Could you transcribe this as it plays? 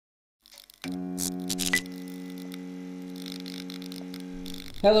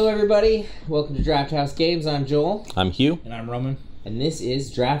Hello everybody, welcome to Drafthouse Games. I'm Joel. I'm Hugh. And I'm Roman. And this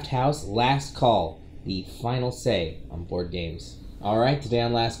is Drafthouse Last Call, the final say on board games. Alright, today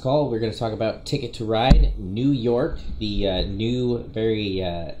on Last Call we're going to talk about Ticket to Ride, New York, the new, very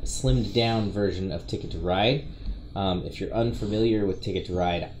slimmed down version of Ticket to Ride. If you're unfamiliar with Ticket to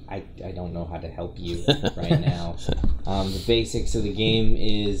Ride, I don't know how to help you right now. The basics of the game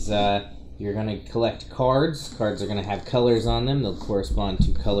is you're going to collect cards. Cards are going to have colors on them. They'll correspond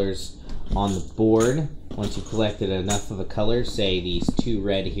to colors on the board. Once you've collected enough of a color, say these two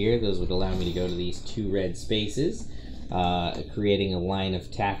red here, those would allow me to go to these two red spaces, creating a line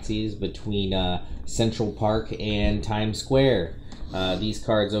of taxis between Central Park and Times Square. These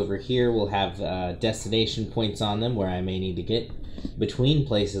cards over here will have destination points on them where I may need to get between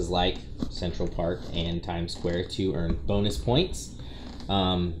places like Central Park and Times Square to earn bonus points.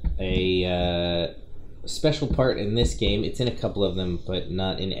 A special part in this game, it's in a couple of them, but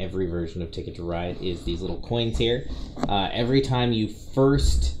not in every version of Ticket to Ride, is these little coins here. Every time you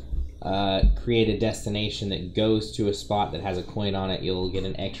first create a destination that goes to a spot that has a coin on it, you'll get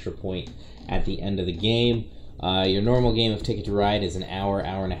an extra point at the end of the game. Your normal game of Ticket to Ride is an hour,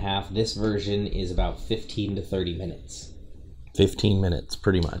 hour and a half. This version is about 15 to 30 minutes. 15 minutes,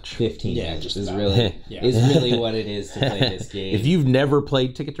 pretty much. 15 Yeah, minutes just is about. really, Yeah. is really what it is to play this game. If you've never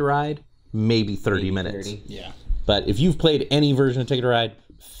played Ticket to Ride, maybe 30 Maybe minutes. 30. Yeah. But if you've played any version of Ticket to Ride,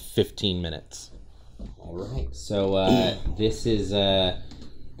 15 minutes. All right, so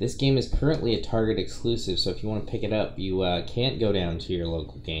this game is currently a Target exclusive, so if you want to pick it up, you can't go down to your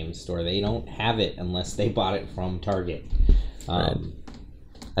local game store. They don't have it unless they bought it from Target. Right.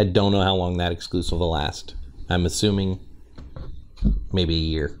 I don't know how long that exclusive will last. I'm assuming maybe a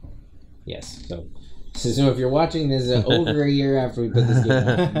year. Yes, so if you're watching this over a year after we put this game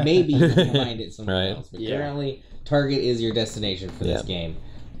out, maybe you can find it somewhere Right. else. But Yeah. currently, Target is your destination for this Yeah.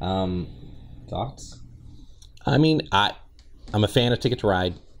 game. Thoughts? I mean, I'm a fan of Ticket to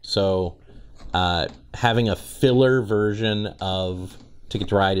Ride, so having a filler version of Ticket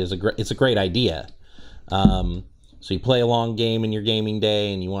to Ride is it's a great idea. So you play a long game in your gaming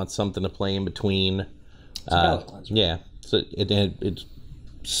day, and you want something to play in between. It's a palate cleanser. Yeah, so it's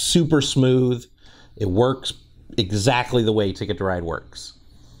super smooth. It works exactly the way Ticket to Ride works.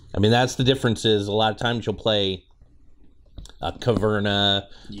 I mean, that's the difference. Is a lot of times you'll play a Caverna,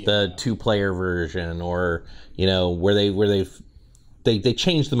 the 2-player version, or where they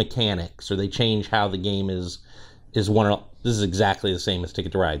change the mechanics, or they change how the game is one. This is exactly the same as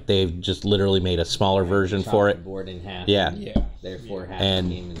Ticket to Ride. They've just literally made a smaller version Chop for the it. board in half. Yeah. Yeah. Therefore, half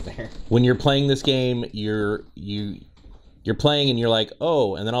And the game is there. When you're playing this game, you're playing and you're like,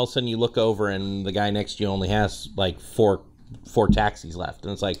 oh, and then all of a sudden you look over and the guy next to you only has like four taxis left,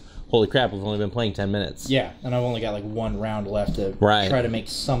 and it's like, holy crap, we've only been playing 10 minutes. Yeah, and I've only got like one round left to Right. try to make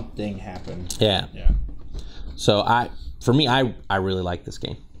something happen. Yeah. Yeah. So I really like this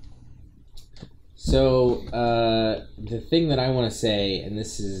game. So, the thing that I want to say, and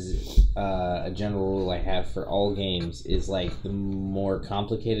this is a general rule I have for all games, is like the more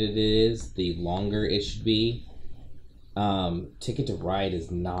complicated it is, the longer it should be. Ticket to Ride is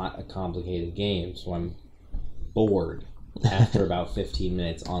not a complicated game, so I'm bored after about 15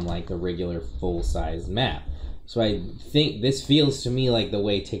 minutes on like a regular full-size map. So I think this feels to me like the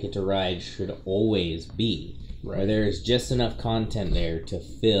way Ticket to Ride should always be, where there's just enough content there to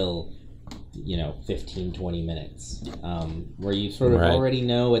fill 15, 20 minutes, where you sort of already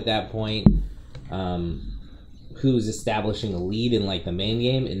know at that point who's establishing a lead in like the main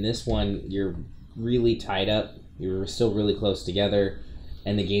game. In this one, you're really tied up, you're still really close together,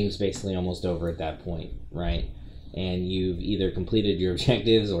 and the game's basically almost over at that point, right? And you've either completed your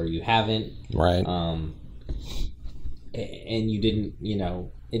objectives or you haven't. Right. And you didn't,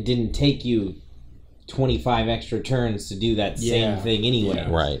 it didn't take you 25 extra turns to do that same thing anyway.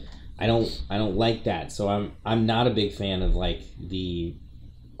 Yeah. Right. I don't like that, so I'm not a big fan of like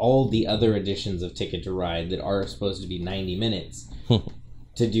all the other editions of Ticket to Ride that are supposed to be 90 minutes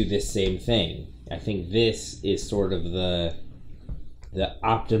to do this same thing. I think this is sort of the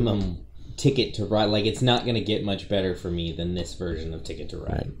optimum Ticket to Ride. Like, it's not going to get much better for me than this version of Ticket to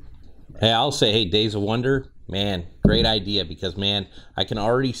Ride. Right. Hey, I'll say, Days of Wonder, man, great idea, because, man, I can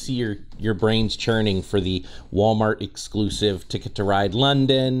already see your brains churning for the Walmart exclusive Ticket to Ride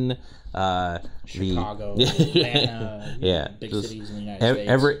London, Chicago, Atlanta, yeah, big cities in the United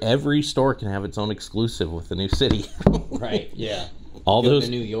States. Every store can have its own exclusive with the new city. Right. Yeah. All Go those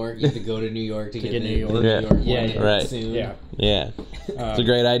to New York. You have to go to New York to get the New York. New York one Yeah, right. soon. Yeah. Yeah. It's a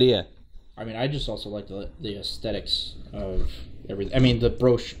great idea. I mean, I just also like the aesthetics of everything. I mean,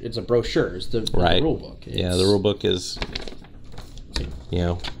 it's a brochure. It's the rule book. Yeah, the rule book is,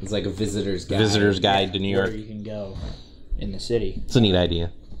 it's like a visitor's guide. To New York. Where you can go in the city. It's a neat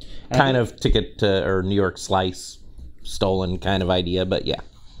idea. Kind of Ticket to, or New York Slice stolen kind of idea, but yeah.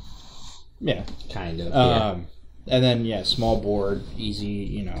 Yeah. Kind of. And then, small board,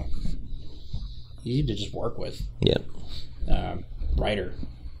 easy, easy to just work with. Yeah. Writer.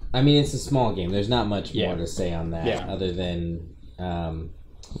 I mean, it's a small game. There's not much more to say on that other than,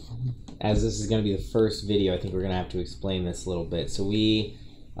 as this is going to be the first video, I think we're going to have to explain this a little bit. So we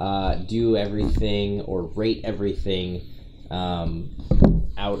do everything or rate everything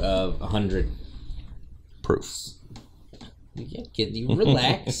out of 100 proofs. You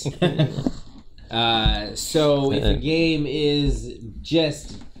relax. So if a game is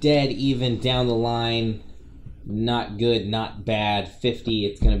just dead even down the line, not good, not bad, 50,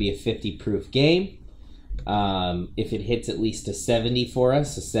 it's going to be a 50 proof game. If it hits at least a 70 for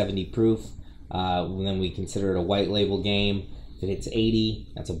us, a 70 proof, then we consider it a white label game. If it hits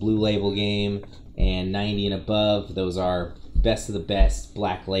 80, that's a blue label game. And 90 and above, those are best of the best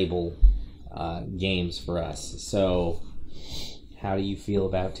black label games for us. So how do you feel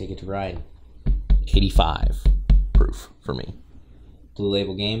about Ticket to Ride? 85 proof for me. Blue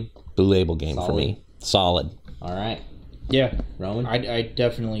label game? Blue label game for me. Solid. All right. Yeah. Roman? I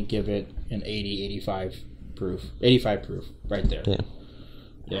definitely give it an 80, 85 proof. 85 proof right there. Yeah.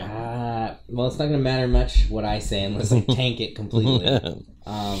 Yeah. Well, it's not going to matter much what I say unless I tank it completely.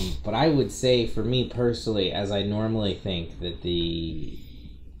 But I would say, for me personally, as I normally think, that the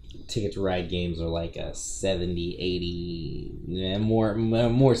Ticket to Ride games are like a 70, 80,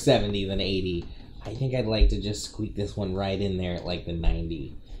 more 70 than 80. I think I'd like to just squeak this one right in there at like the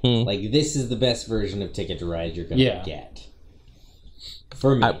 90. Like, this is the best version of Ticket to Ride you're going to get.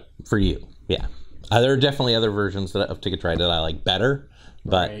 For me. For you, yeah. There are definitely other versions of Ticket to Ride that I like better,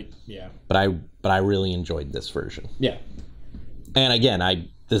 but but I really enjoyed this version. Yeah. And again,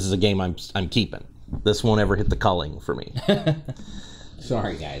 this is a game I'm keeping. This won't ever hit the culling for me.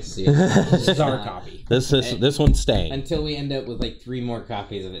 Sorry, guys. This is our copy. This one's staying until we end up with like 3 more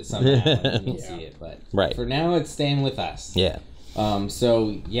copies of it somehow. And we'll see it, but for now, it's staying with us. Yeah.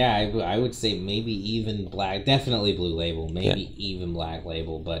 So yeah, I would say maybe even black, definitely blue label, maybe even black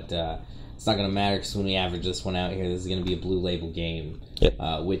label, but it's not gonna matter because when we average this one out here, this is gonna be a blue label game,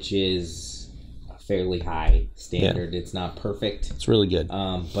 which is a fairly high standard. It's not perfect. It's really good.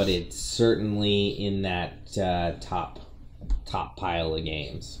 But it's certainly in that top pile of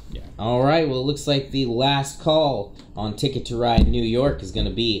games. Yeah. All right. Well, it looks like the last call on Ticket to Ride New York is gonna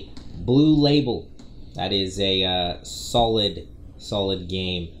be blue label. That is a solid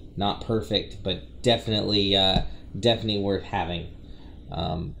game. Not perfect, but definitely worth having.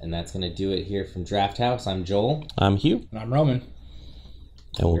 And that's going to do it here from Drafthouse. I'm Joel. I'm Hugh. And I'm Roman.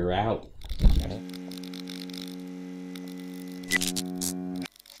 We're out.